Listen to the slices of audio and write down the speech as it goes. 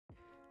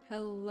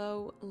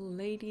Hello,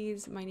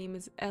 ladies. My name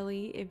is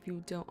Ellie, if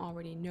you don't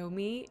already know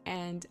me,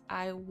 and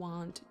I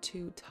want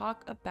to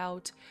talk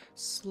about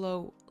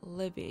slow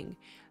living.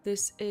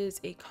 This is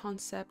a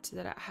concept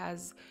that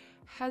has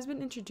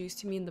been introduced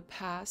to me in the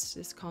past,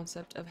 this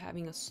concept of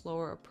having a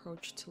slower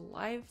approach to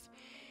life,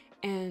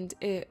 and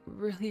it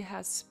really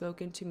has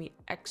spoken to me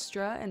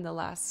extra in the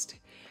last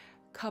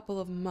couple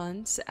of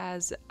months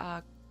as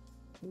a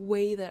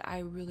way that I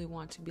really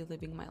want to be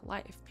living my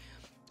life.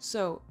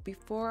 So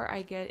before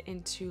I get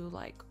into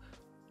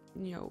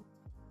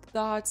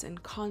thoughts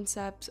and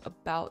concepts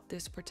about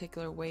this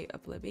particular way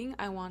of living,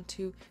 I want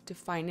to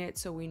define it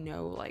so we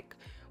know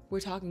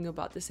we're talking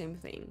about the same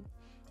thing.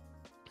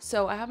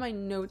 So I have my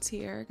notes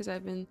here because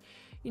I've been,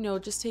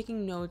 just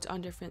taking notes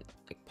on different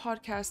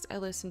podcasts I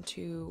listen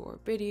to or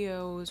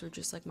videos or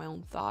just my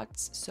own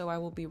thoughts. So I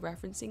will be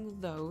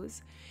referencing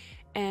those,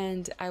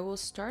 and I will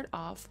start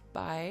off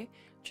by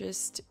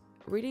just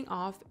reading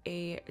off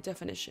a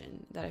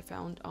definition that I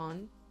found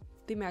on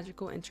the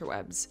magical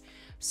interwebs.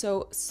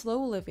 So,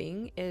 slow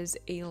living is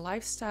a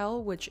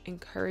lifestyle which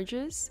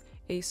encourages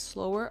a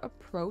slower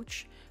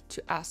approach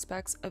to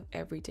aspects of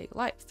everyday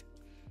life,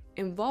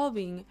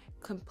 involving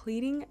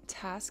completing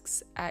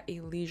tasks at a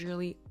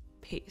leisurely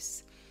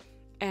pace.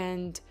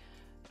 And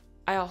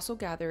I also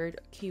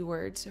gathered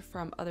keywords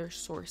from other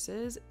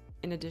sources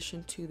in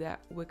addition to that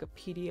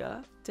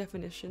Wikipedia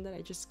definition that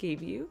I just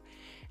gave you.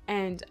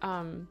 And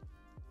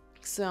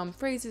some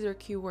phrases or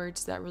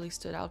keywords that really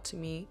stood out to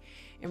me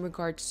in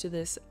regards to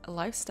this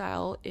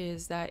lifestyle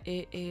is that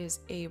it is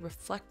a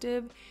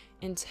reflective,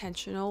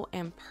 intentional,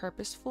 and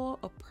purposeful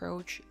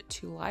approach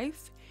to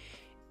life.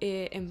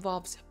 It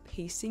involves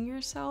pacing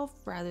yourself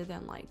rather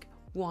than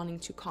wanting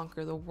to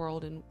conquer the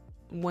world in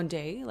one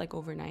day,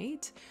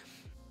 overnight.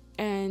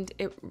 And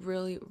it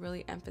really,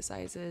 really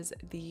emphasizes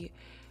the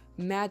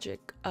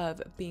magic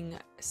of being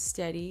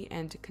steady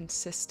and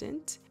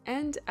consistent,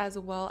 and as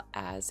well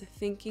as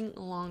thinking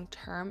long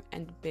term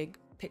and big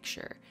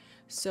picture.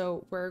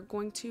 So we're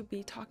going to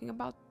be talking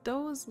about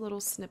those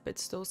little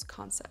snippets, those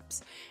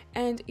concepts.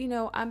 And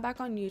I'm back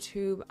on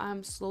YouTube.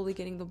 I'm slowly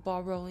getting the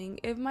ball rolling.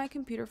 If my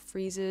computer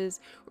freezes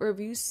or if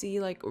you see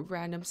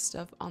random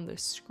stuff on the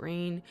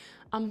screen,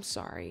 I'm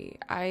sorry.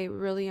 I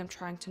really am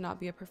trying to not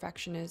be a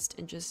perfectionist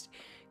and just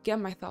get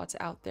my thoughts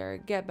out there,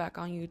 get back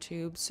on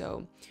YouTube.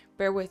 So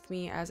bear with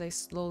me as I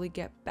slowly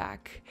get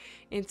back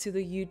into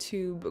the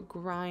YouTube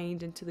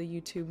grind, into the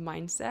YouTube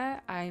mindset.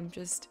 I'm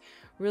just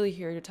really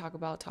here to talk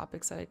about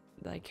topics that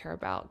I care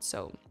about.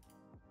 So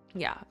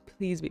yeah,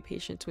 please be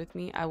patient with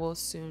me. I will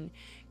soon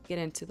get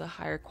into the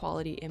higher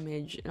quality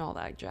image and all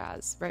that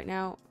jazz. Right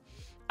now,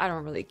 I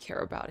don't really care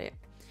about it.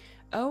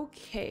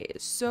 Okay,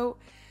 so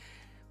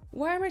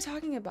why am I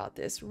talking about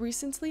this?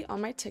 Recently on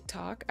my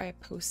TikTok, I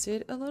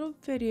posted a little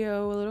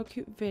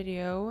cute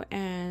video,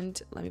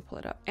 and let me pull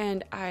it up.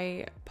 And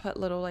I put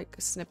little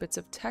snippets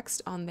of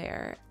text on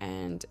there,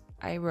 and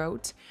I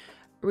wrote,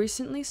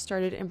 "Recently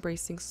started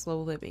embracing slow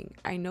living.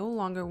 I no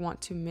longer want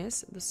to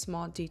miss the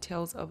small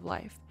details of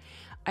life.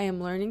 I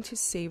am learning to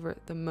savor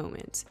the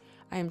moment.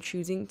 I am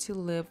choosing to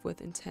live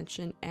with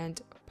intention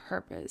and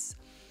purpose."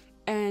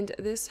 And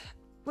this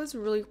was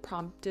really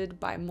prompted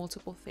by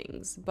multiple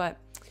things, but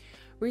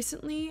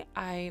recently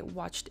I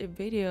watched a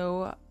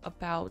video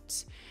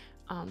about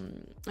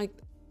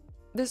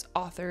this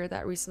author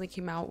that recently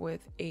came out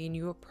with a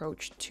new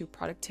approach to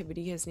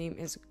productivity. His name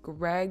is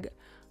Greg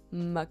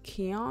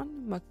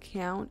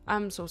Mckeown.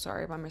 I'm so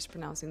sorry if I'm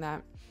mispronouncing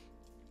that.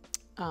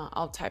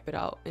 I'll type it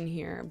out in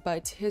here,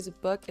 but his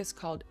book is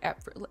called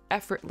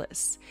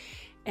Effortless,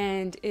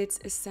 and it's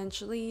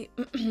essentially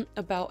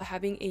about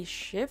having a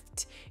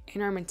shift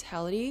in our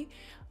mentality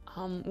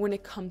when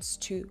it comes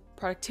to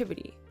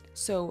productivity.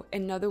 So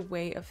another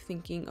way of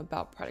thinking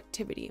about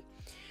productivity.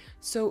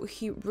 So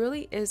he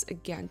really is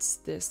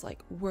against this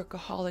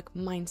workaholic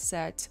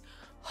mindset,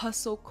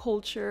 hustle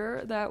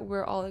culture that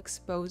we're all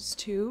exposed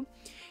to.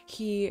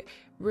 He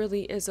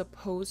really is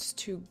opposed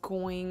to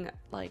going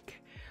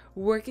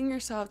working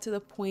yourself to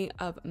the point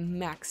of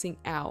maxing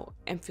out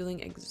and feeling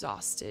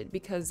exhausted,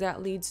 because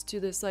that leads to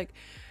this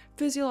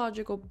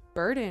physiological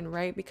burden,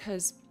 right?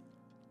 Because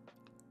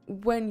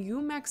when you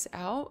max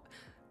out,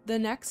 the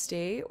next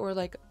day or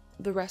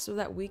the rest of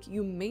that week,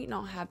 you may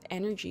not have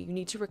energy. You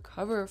need to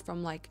recover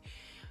from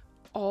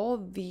all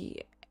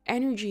the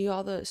energy,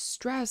 all the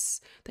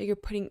stress that you're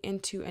putting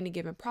into any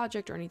given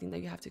project or anything that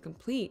you have to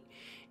complete.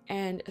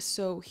 And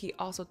so he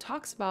also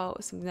talks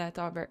about something that I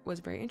thought was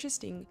very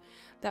interesting,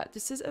 that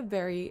this is a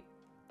very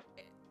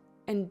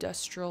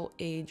industrial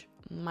age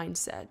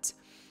mindset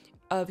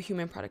of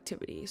human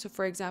productivity. So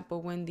for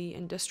example, when the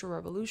Industrial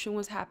Revolution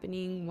was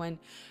happening, when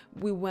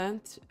we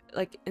went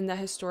in the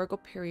historical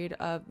period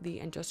of the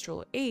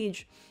industrial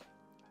age,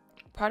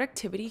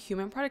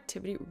 human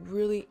productivity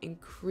really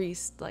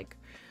increased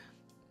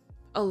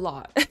a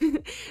lot.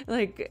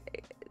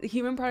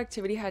 Human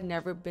productivity had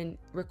never been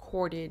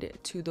recorded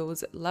to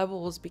those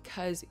levels,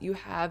 because you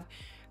have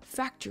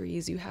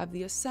factories, you have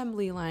the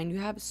assembly line, you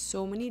have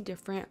so many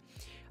different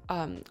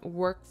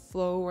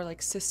workflow or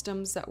like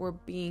systems that were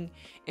being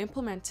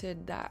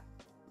implemented that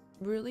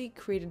really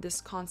created this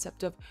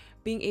concept of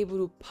being able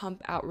to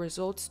pump out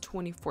results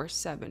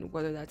 24/7,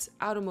 whether that's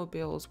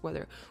automobiles,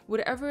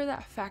 whatever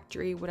that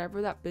factory,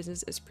 whatever that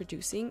business is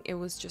producing. It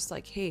was just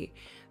like, hey,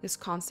 this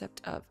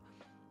concept of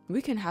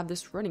we can have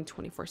this running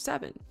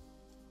 24/7.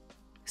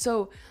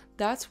 So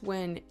that's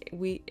when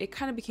it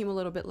kind of became a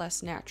little bit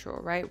less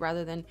natural, right?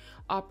 Rather than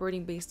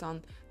operating based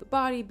on the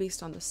body,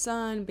 based on the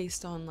sun,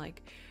 based on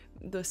like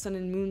the sun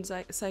and moon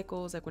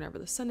cycles, like whenever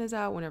the sun is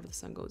out, whenever the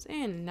sun goes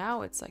in.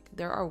 Now it's like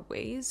there are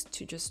ways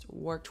to just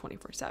work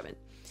 24/7.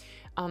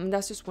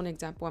 That's just one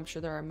example. I'm sure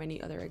there are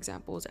many other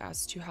examples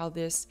as to how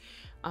this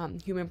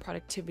human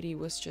productivity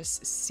was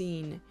just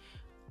seen.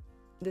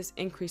 This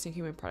increase in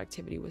human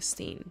productivity was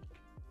seen.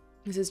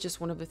 This is just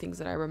one of the things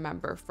that I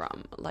remember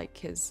from like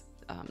his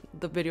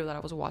the video that I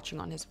was watching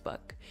on his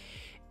book.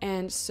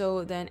 And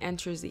so then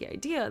enters the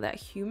idea that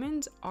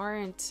humans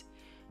aren't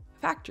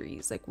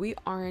factories. Like we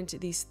aren't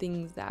these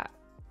things that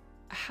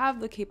have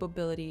the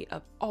capability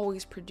of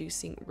always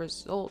producing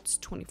results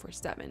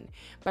 24/7.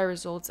 By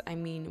results, I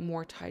mean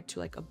more tied to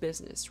like a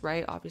business,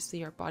 right?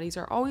 Obviously our bodies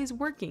are always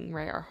working,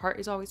 right? Our heart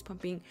is always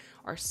pumping,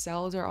 our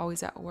cells are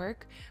always at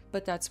work,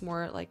 but that's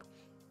more like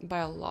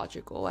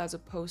biological as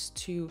opposed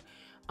to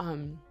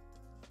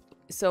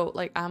so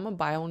like I'm a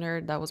bio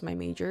nerd, that was my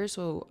major,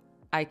 so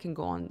I can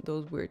go on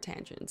those weird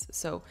tangents.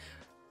 So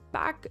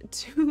back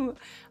to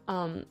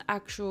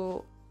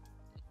actual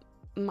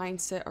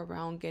mindset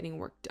around getting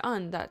work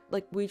done, that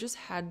like we just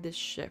had this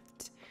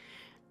shift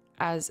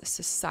as a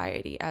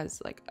society,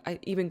 as like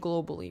even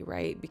globally,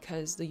 right?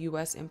 Because the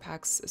US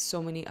impacts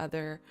so many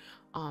other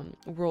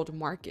world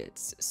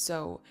markets.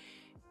 So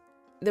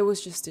there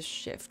was just this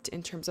shift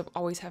in terms of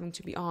always having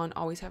to be on,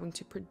 always having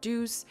to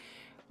produce,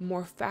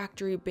 more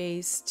factory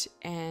based,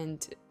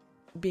 and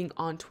being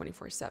on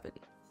 24/7.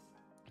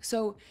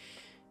 So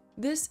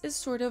this is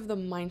sort of the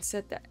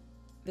mindset that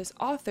this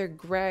author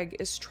Greg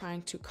is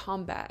trying to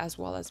combat, as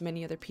well as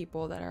many other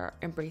people that are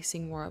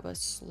embracing more of a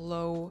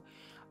slow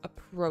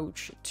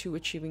approach to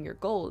achieving your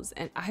goals,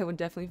 and I would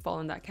definitely fall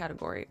in that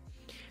category.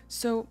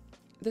 So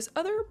this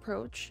other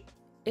approach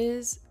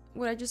is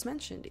what I just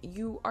mentioned.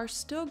 You are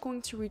still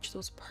going to reach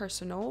those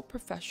personal,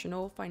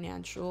 professional,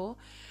 financial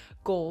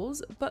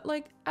goals, but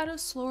like at a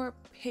slower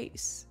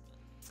pace.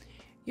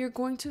 You're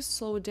going to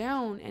slow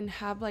down and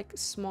have like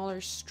smaller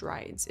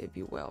strides, if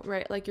you will,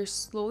 right? Like you're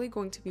slowly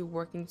going to be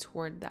working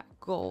toward that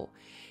goal.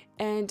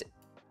 And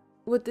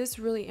what this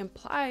really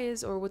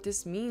implies, or what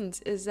this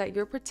means, is that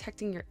you're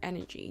protecting your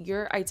energy.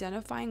 You're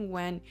identifying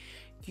when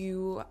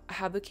you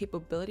have the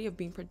capability of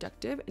being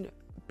productive and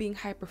being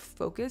hyper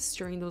focused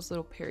during those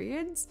little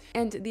periods.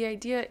 And the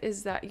idea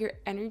is that your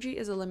energy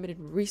is a limited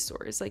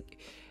resource. Like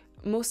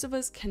most of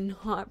us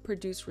cannot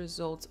produce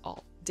results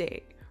all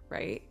day,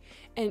 right?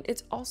 And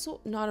it's also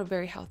not a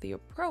very healthy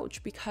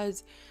approach,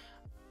 because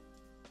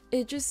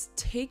it just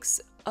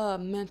takes a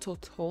mental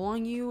toll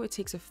on you. It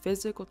takes a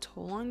physical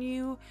toll on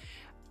you,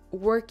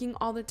 working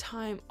all the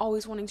time,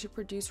 always wanting to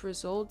produce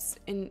results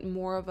in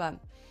more of a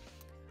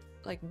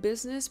like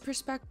business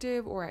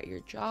perspective, or at your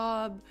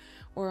job,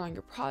 or on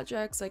your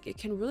projects. Like it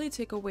can really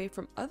take away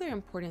from other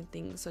important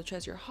things, such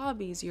as your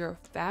hobbies, your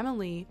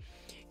family,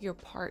 your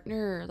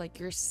partner, like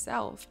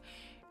yourself.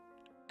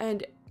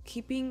 And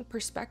keeping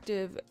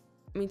perspective,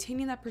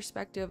 maintaining that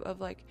perspective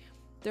of like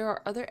there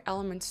are other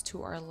elements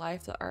to our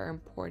life that are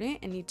important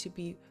and need to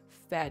be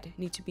fed,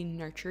 need to be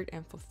nurtured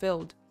and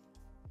fulfilled.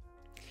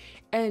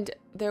 And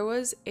there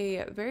was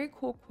a very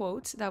cool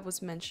quote that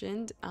was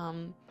mentioned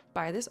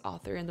by this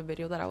author in the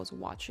video that I was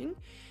watching,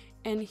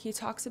 and he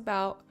talks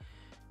about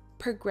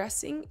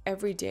progressing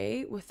every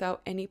day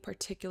without any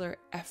particular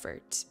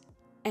effort.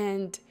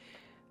 And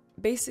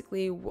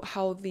basically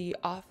how the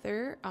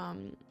author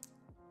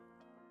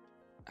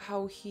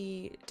how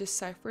he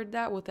deciphered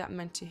that, what that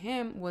meant to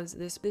him, was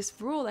this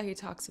rule that he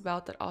talks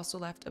about that also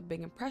left a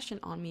big impression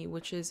on me,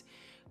 which is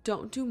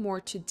don't do more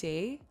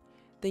today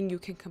than you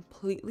can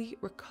completely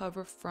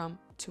recover from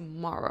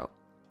tomorrow,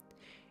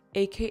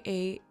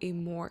 aka a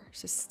more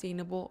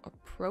sustainable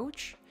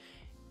approach,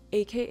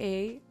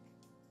 aka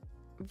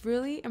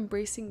really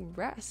embracing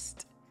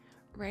rest,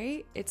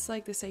 right? It's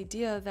like this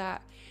idea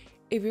that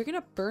if you're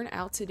gonna burn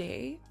out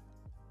today,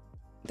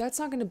 that's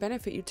not going to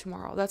benefit you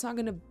tomorrow. That's not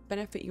going to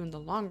benefit you in the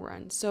long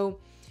run. So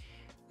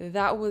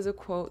that was a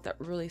quote that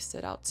really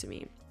stood out to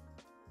me.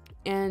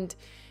 And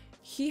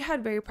he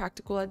had very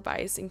practical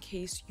advice in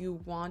case you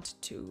want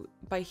to.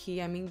 By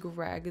he, I mean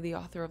Greg, the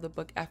author of the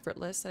book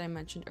Effortless that I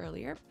mentioned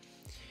earlier.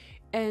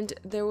 And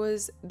there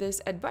was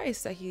this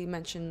advice that he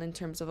mentioned in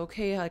terms of,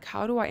 okay, like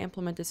how do I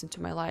implement this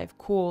into my life?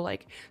 Cool,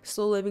 like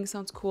slow living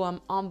sounds cool. I'm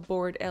on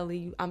board,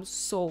 Ellie. I'm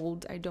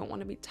sold. I don't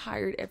want to be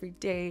tired every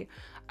day.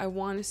 I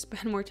want to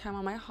spend more time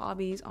on my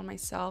hobbies, on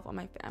myself, on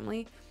my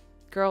family.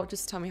 Girl,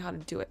 just tell me how to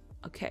do it.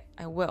 Okay,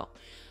 I will.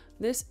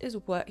 This is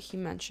what he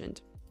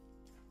mentioned.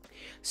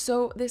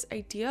 So this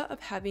idea of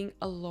having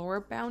a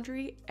lower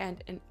boundary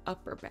and an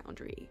upper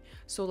boundary,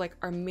 so like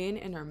our min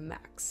and our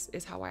max,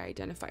 is how I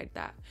identified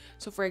that.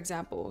 So for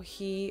example,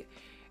 he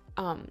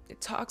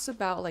talks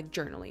about like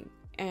journaling,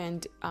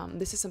 and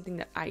this is something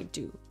that I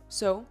do.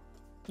 So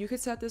you could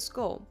set this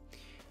goal.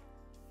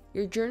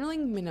 Your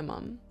journaling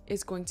minimum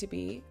is going to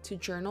be to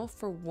journal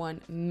for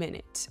 1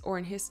 minute, or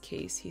in his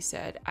case, he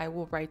said, I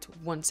will write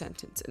 1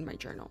 sentence in my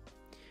journal.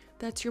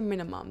 That's your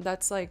minimum.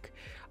 That's like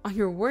on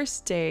your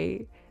worst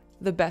day,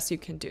 the best you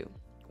can do,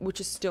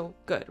 which is still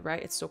good,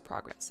 right? It's still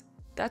progress.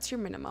 That's your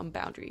minimum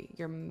boundary,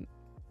 your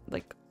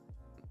like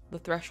the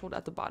threshold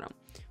at the bottom.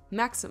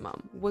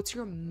 Maximum, what's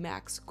your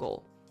max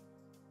goal?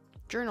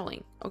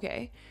 Journaling,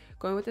 okay?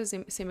 Going with the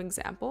same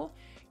example,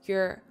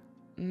 your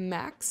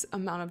max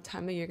amount of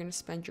time that you're going to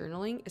spend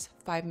journaling is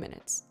 5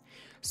 minutes.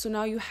 So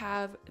now you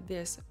have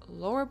this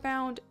lower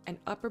bound and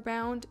upper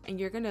bound, and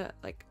you're going to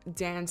like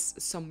dance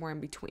somewhere in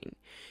between,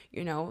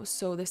 you know?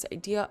 So this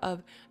idea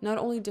of not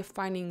only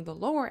defining the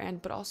lower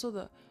end, but also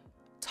the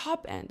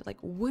top end. Like,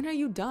 when are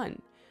you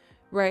done?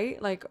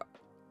 Right? Like,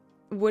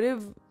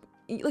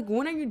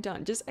 when are you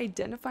done? Just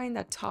identifying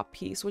that top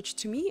piece, which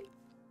to me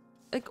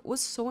like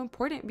was so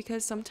important,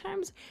 because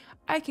sometimes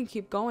I can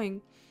keep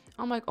going.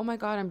 I'm like, oh my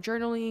God, I'm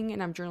journaling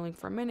and I'm journaling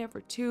for a minute, for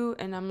 2,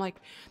 and I'm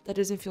like, that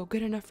doesn't feel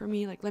good enough for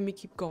me. Like, let me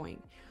keep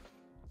going.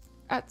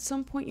 At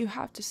some point, you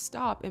have to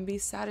stop and be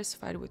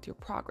satisfied with your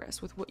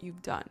progress, with what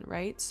you've done,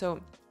 right? So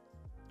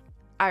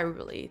I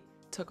really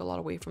took a lot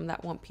away from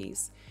that one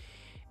piece.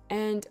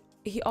 And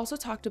he also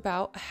talked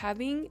about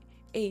having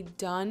a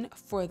done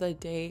for the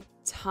day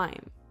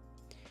time.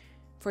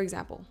 For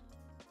example,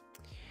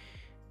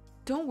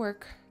 don't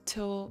work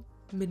till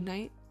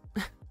midnight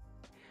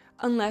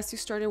unless you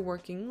started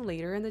working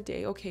later in the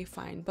day. Okay,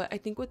 fine. But I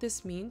think what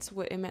this means,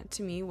 what it meant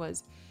to me,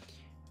 was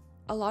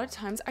a lot of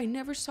times I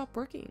never stop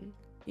working.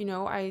 You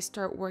know, I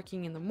start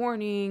working in the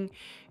morning,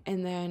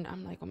 and then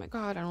I'm like, oh my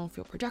God, I don't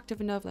feel productive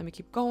enough. Let me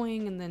keep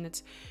going. And then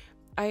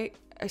I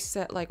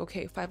set like,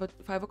 okay, 5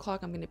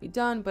 o'clock, I'm going to be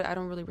done, but I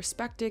don't really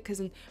respect it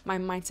because my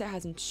mindset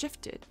hasn't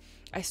shifted.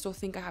 I still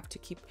think I have to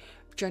keep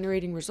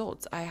generating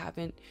results. I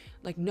haven't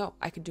like, no,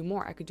 I could do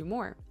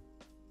more.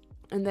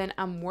 And then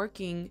I'm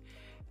working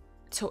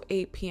till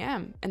 8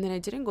 p.m. and then I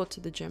didn't go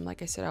to the gym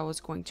like I said I was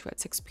going to at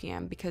 6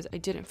 p.m. because I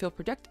didn't feel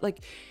productive.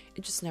 Like,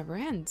 it just never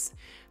ends.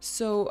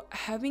 So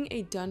having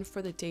a done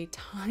for the day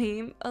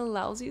time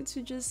allows you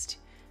to just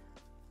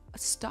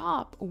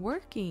stop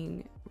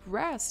working,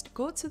 rest,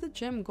 go to the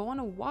gym, go on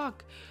a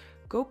walk,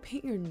 go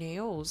paint your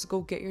nails,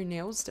 go get your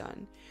nails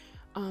done.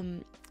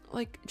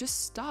 Like,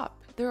 just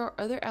stop. There are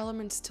other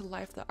elements to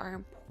life that are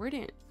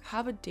important.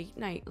 Have a date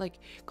night, like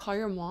call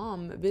your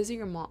mom, visit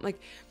your mom,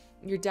 like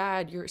your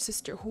dad, your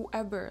sister,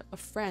 whoever, a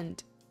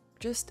friend.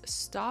 Just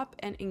stop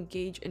and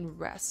engage in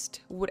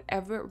rest,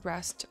 whatever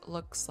rest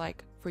looks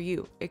like for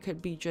you. It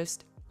could be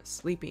just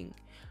sleeping,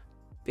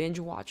 binge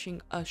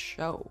watching a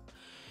show,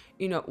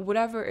 you know,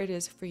 whatever it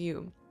is for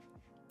you.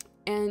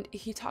 And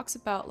he talks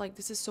about like,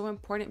 this is so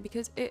important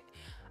because it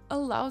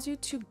allows you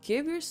to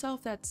give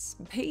yourself that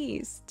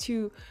space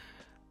to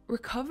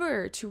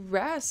recover, to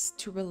rest,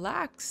 to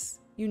relax.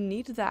 You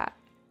need that.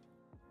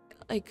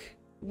 Like,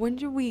 when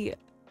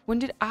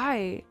did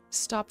I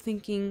start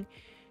thinking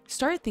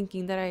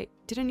that I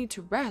didn't need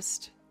to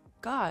rest?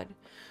 God.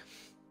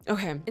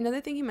 Okay.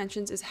 Another thing he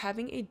mentions is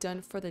having a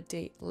done for the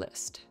day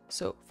list.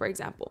 So for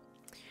example,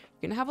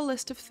 you're gonna have a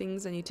list of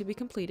things that need to be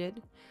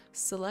completed.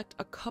 Select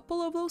a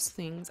couple of those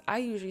things. I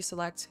usually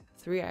select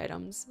 3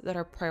 items that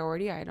are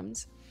priority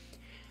items.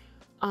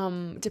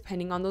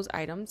 Depending on those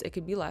items, it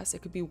could be less.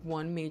 It could be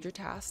one major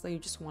task that you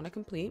just want to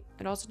complete.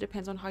 It also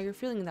depends on how you're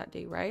feeling that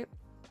day, right?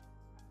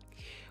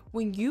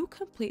 When you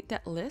complete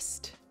that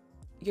list,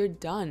 you're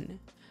done.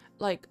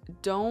 Like,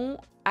 don't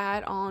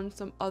add on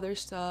some other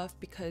stuff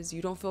because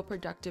you don't feel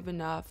productive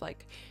enough.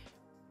 Like,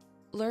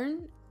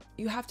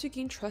 you have to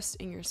gain trust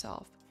in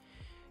yourself.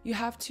 You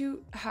have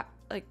to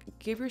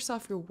give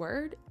yourself your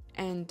word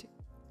and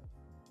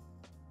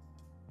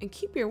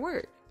keep your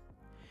word.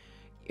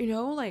 You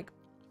know, like,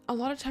 a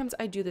lot of times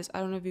I do this. I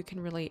don't know if you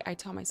can relate. I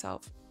tell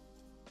myself,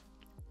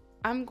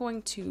 I'm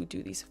going to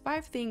do these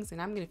 5 things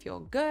and I'm going to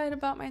feel good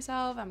about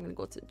myself. I'm going to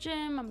go to the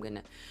gym. I'm going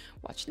to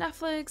watch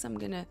Netflix. I'm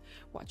going to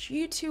watch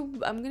YouTube.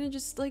 I'm going to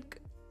just like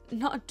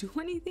not do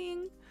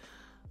anything.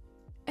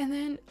 And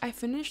then I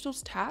finish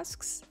those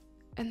tasks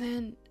and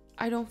then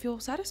I don't feel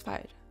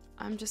satisfied.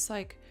 I'm just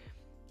like,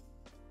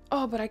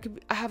 oh, but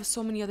I have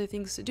so many other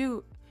things to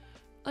do.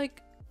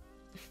 Like,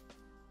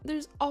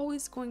 there's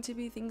always going to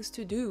be things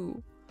to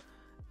do.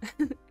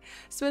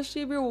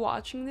 Especially if you're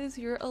watching this,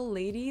 you're a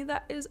lady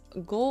that is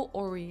goal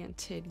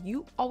oriented.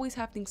 You always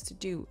have things to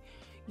do.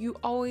 You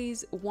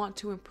always want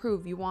to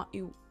improve.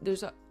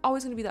 There's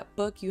always going to be that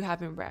book you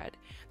haven't read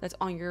that's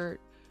on your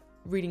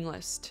reading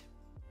list.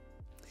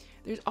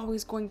 There's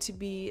always going to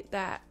be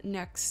that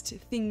next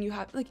thing you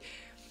have. Like,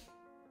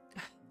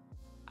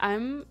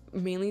 I'm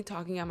mainly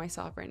talking at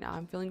myself right now.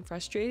 I'm feeling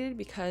frustrated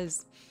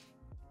because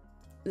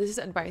this is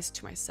advice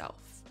to myself.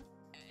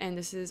 And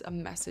this is a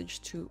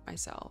message to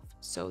myself.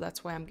 So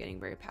that's why I'm getting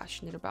very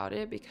passionate about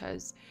it,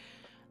 because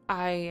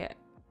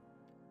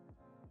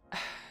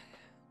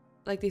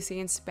like they say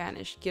in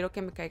Spanish, quiero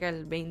que me caiga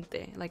el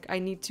 20. Like I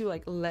need to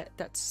like let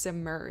that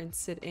simmer and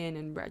sit in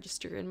and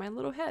register in my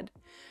little head.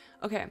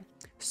 Okay,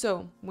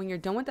 so when you're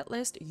done with that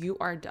list, you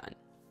are done.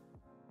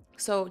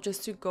 So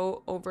just to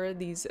go over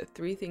these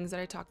 3 things that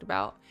I talked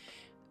about,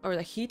 or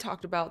that he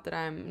talked about, that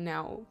I'm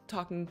now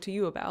talking to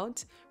you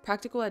about,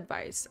 practical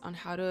advice on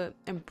how to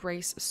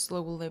embrace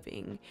slow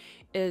living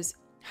is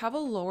have a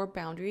lower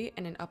boundary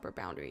and an upper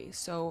boundary.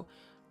 So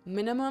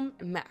minimum,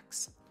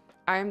 max.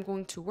 I'm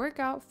going to work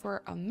out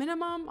for a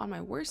minimum on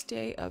my worst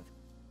day of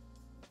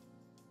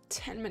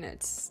 10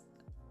 minutes.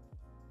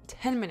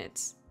 10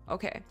 minutes.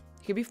 Okay.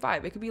 It could be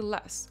 5. It could be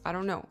less. I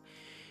don't know.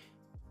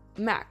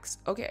 Max.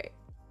 Okay.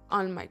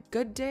 On my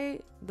good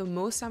day, the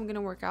most I'm going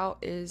to work out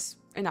is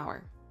an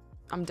hour.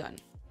 I'm done.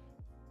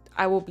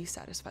 I will be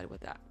satisfied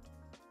with that.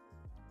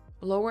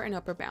 Lower and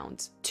upper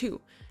bounds. 2,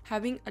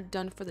 having a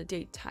done for the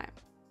day time.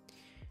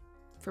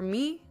 For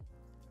me,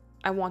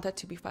 I want that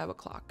to be 5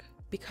 o'clock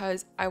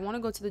because I want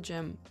to go to the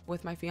gym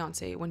with my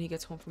fiance when he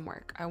gets home from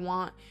work. I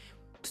want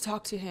to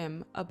talk to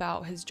him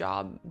about his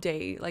job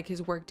day, like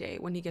his work day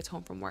when he gets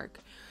home from work.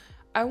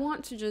 I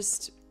want to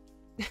just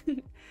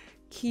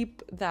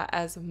keep that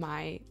as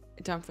my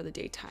done for the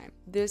day time.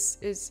 This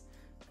is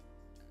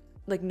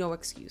like no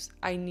excuse.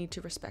 I need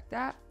to respect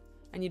that.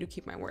 I need to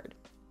keep my word.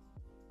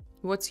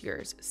 What's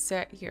yours?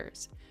 Set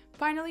yours.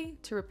 Finally,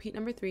 to repeat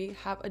number 3,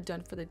 have a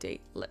done for the day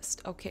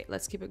list. Okay,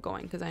 let's keep it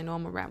going because I know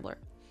I'm a rambler.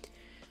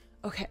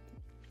 Okay,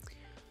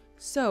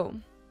 so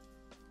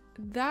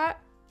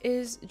that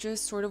is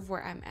just sort of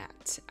where I'm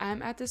at.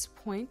 I'm at this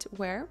point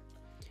where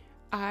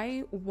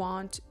I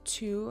want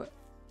to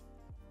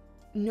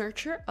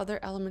nurture other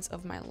elements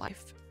of my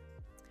life.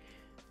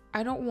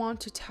 I don't want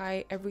to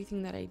tie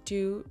everything that I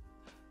do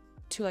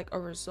to like a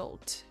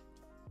result.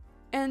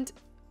 And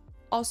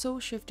also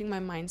shifting my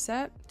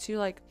mindset to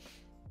like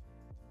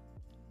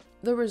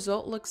the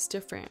result looks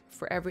different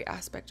for every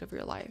aspect of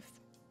your life.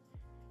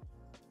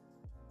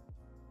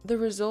 The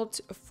result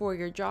for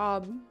your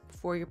job,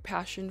 for your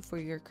passion, for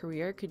your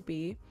career could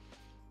be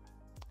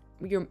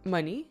your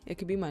money. It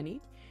could be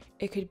money.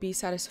 It could be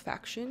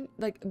satisfaction.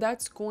 Like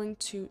that's going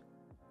to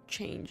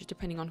change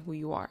depending on who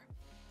you are.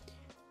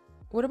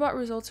 What about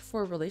results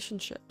for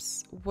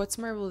relationships? What's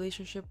my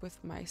relationship with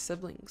my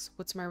siblings?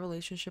 What's my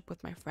relationship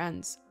with my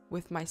friends?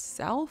 With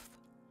myself?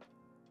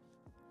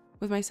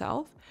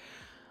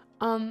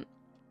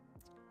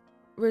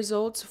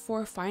 Results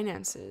for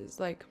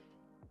finances, like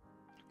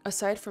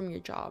aside from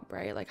your job,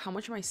 right? Like how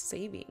much am I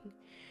saving?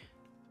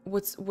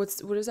 What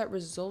does that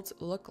result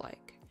look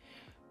like?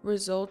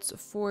 Results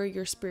for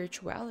your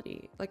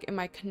spirituality, like am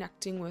I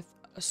connecting with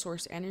a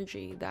source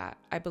energy that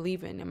I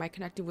believe in? Am I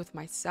connecting with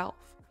myself?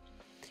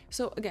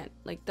 So again,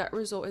 like that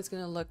result is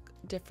going to look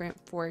different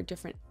for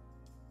different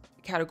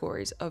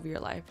categories of your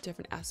life,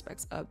 different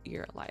aspects of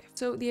your life.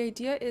 So the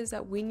idea is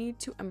that we need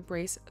to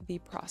embrace the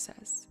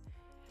process.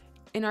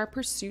 In our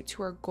pursuit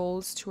to our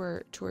goals, to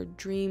our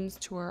dreams,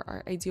 to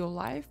our ideal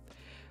life,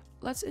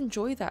 let's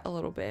enjoy that a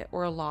little bit,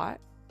 or a lot.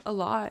 A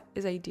lot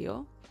is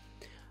ideal,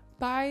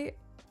 by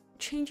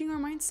changing our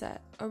mindset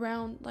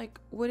around like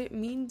what it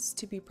means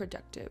to be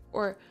productive,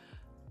 or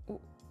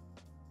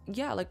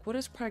like what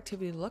does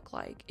productivity look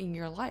like in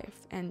your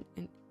life, and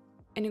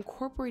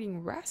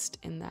incorporating rest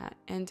in that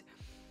and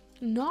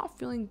not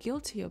feeling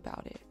guilty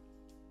about it.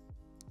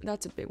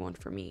 That's a big one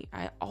for me.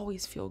 I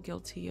always feel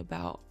guilty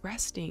about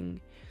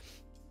resting.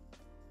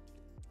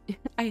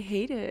 I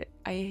hate it.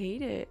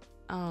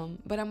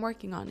 But I'm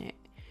working on it.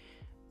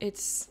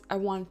 I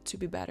want to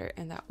be better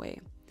in that way.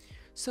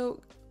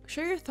 So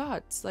share your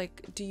thoughts.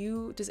 Like,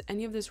 does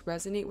any of this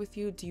resonate with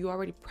you? Do you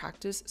already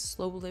practice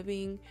slow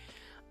living?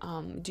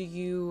 Do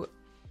you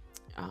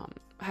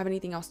have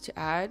anything else to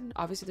add?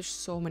 Obviously, there's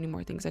so many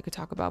more things I could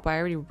talk about, but I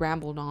already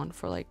rambled on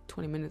for like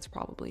 20 minutes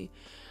probably.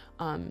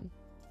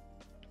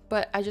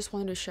 But I just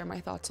wanted to share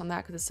my thoughts on that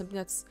because it's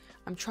something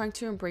I'm trying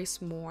to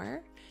embrace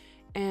more.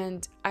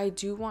 And I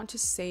do want to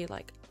say,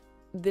 like,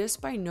 this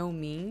by no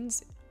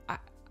means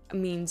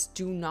means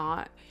do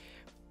not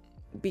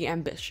be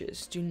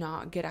ambitious. Do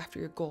not get after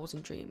your goals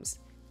and dreams.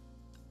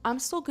 I'm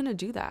still gonna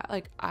do that.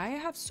 Like, I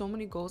have so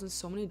many goals and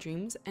so many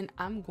dreams, and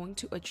I'm going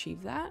to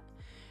achieve that.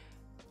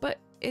 But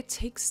it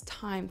takes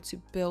time to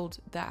build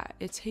that.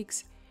 It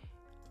takes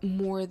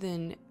more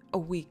than a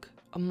week,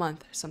 a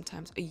month,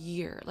 sometimes a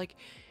year. Like,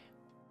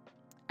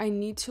 I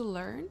need to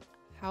learn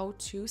how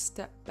to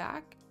step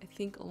back, I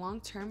think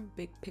long-term,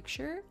 big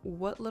picture.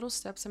 What little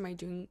steps am I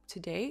doing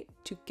today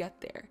to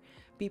get there?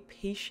 Be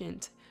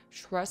patient,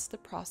 trust the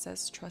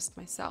process, trust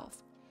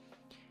myself.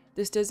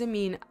 This doesn't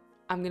mean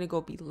I'm gonna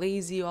go be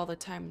lazy all the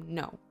time.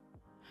 No,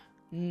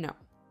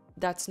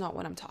 that's not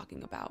what I'm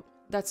talking about.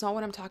 That's not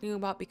what I'm talking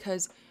about,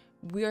 because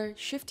we are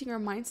shifting our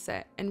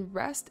mindset, and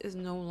rest is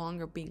no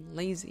longer being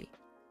lazy.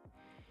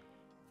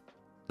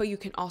 But you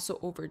can also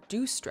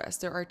overdo stress.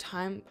 There are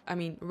times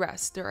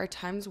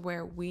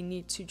where we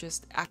need to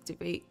just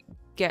activate,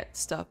 get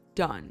stuff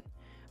done.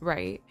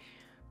 right?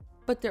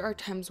 But there are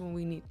times when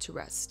we need to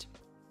rest.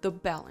 The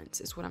balance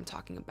is what I'm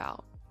talking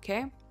about,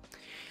 okay?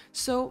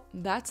 So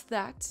that's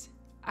that.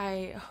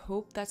 I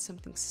hope that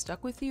something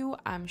stuck with you.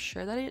 I'm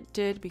sure that it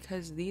did,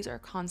 because these are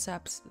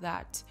concepts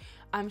that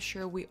I'm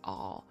sure we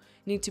all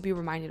need to be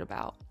reminded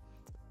about.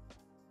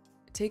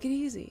 Take it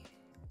easy.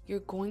 You're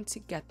going to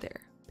get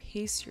there.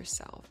 Pace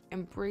yourself.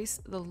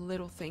 Embrace the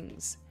little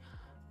things.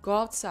 Go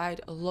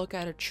outside, look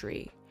at a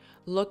tree,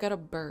 look at a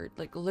bird,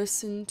 like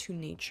listen to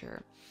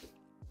nature.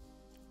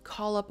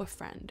 Call up a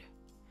friend.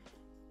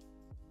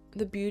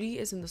 The beauty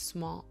is in the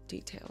small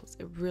details.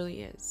 It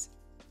really is.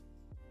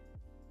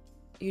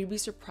 You'd be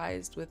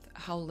surprised with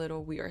how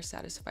little we are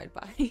satisfied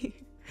by.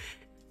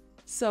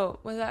 So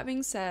with that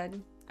being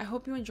said, I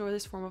hope you enjoy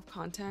this form of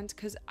content,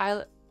 because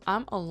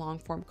I'm a long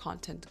form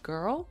content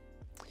girl,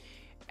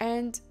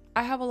 and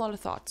I have a lot of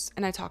thoughts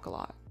and I talk a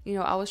lot. You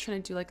know, I was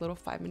trying to do like little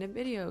 5-minute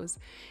videos,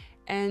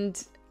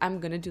 and I'm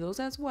gonna do those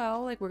as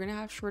well. Like, we're gonna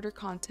have shorter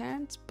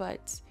content,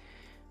 but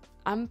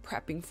I'm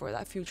prepping for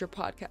that future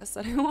podcast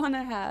that I want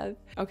to have.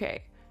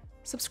 Okay,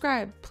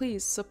 subscribe,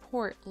 please,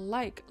 support,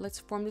 like, let's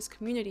form this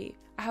community.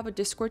 I have a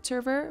Discord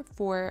server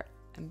for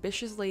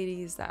ambitious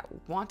ladies that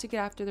want to get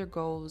after their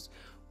goals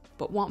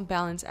but want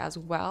balance as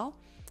well.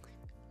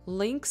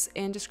 Links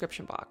in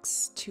description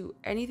box to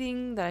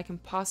anything that I can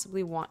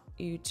possibly want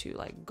you to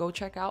like go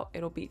check out.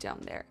 It'll be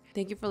down there.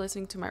 Thank you for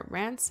listening to my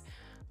rants.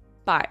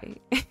 Bye.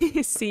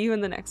 See you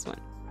in the next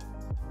one.